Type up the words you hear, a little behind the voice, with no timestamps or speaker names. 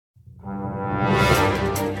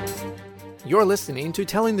You're listening to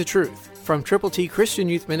Telling the Truth from Triple T Christian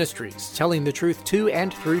Youth Ministries, telling the truth to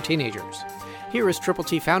and through teenagers. Here is Triple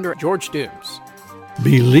T founder George Dooms.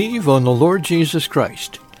 Believe on the Lord Jesus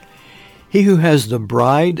Christ. He who has the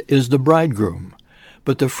bride is the bridegroom,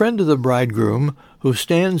 but the friend of the bridegroom who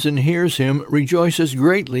stands and hears him rejoices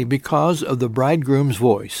greatly because of the bridegroom's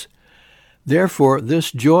voice. Therefore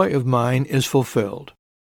this joy of mine is fulfilled.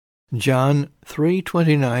 John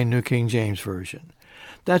 3:29, New King James Version.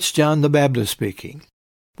 That's John the Baptist speaking.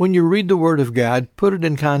 When you read the Word of God, put it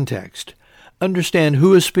in context. Understand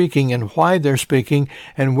who is speaking and why they're speaking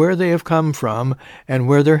and where they have come from and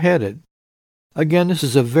where they're headed. Again, this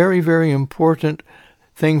is a very, very important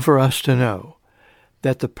thing for us to know,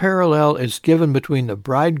 that the parallel is given between the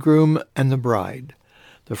bridegroom and the bride.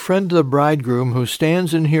 The friend of the bridegroom who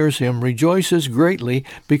stands and hears him rejoices greatly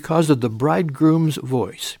because of the bridegroom's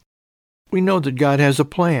voice. We know that God has a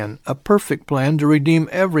plan, a perfect plan to redeem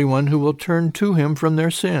everyone who will turn to him from their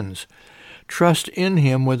sins, trust in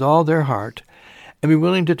him with all their heart, and be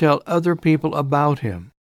willing to tell other people about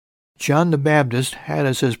him. John the Baptist had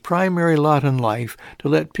as his primary lot in life to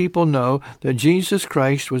let people know that Jesus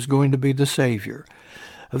Christ was going to be the Savior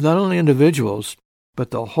of not only individuals,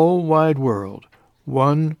 but the whole wide world,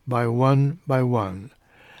 one by one by one.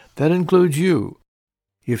 That includes you.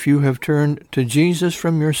 If you have turned to Jesus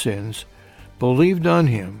from your sins, believed on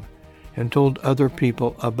him, and told other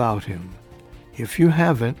people about him. If you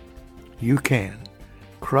haven't, you can.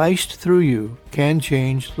 Christ through you can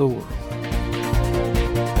change the world.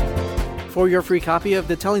 For your free copy of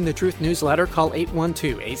the Telling the Truth newsletter, call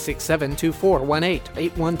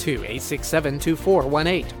 812-867-2418,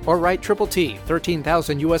 812-867-2418, or write Triple T,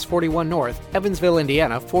 13,000 U.S. 41 North, Evansville,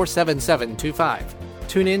 Indiana, 47725.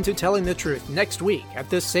 Tune in to Telling the Truth next week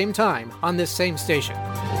at this same time on this same station.